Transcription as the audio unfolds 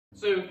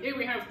So here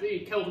we have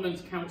the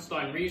Kendermann's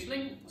Kalkstein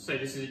Riesling. So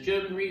this is a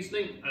German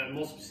Riesling,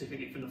 more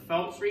specifically from the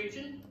Pfalz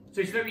region. So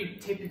it's very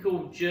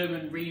typical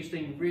German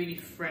Riesling, really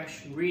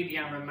fresh, really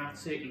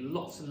aromatic,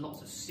 lots and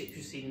lots of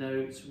citrusy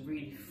notes,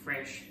 really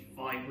fresh,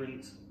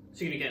 vibrant.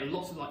 So you're going to get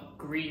lots of like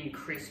green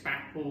crisp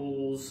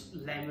apples,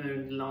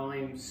 lemon,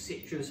 lime,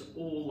 citrus,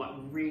 all like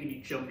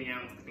really jumping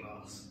out of the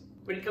glass.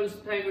 When it comes to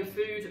pairing with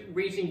food,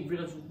 Riesling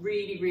does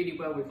really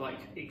well with like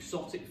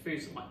exotic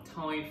foods like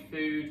Thai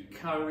food,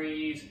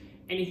 curries,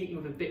 anything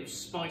with a bit of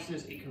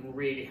spiciness, it can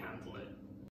really handle it.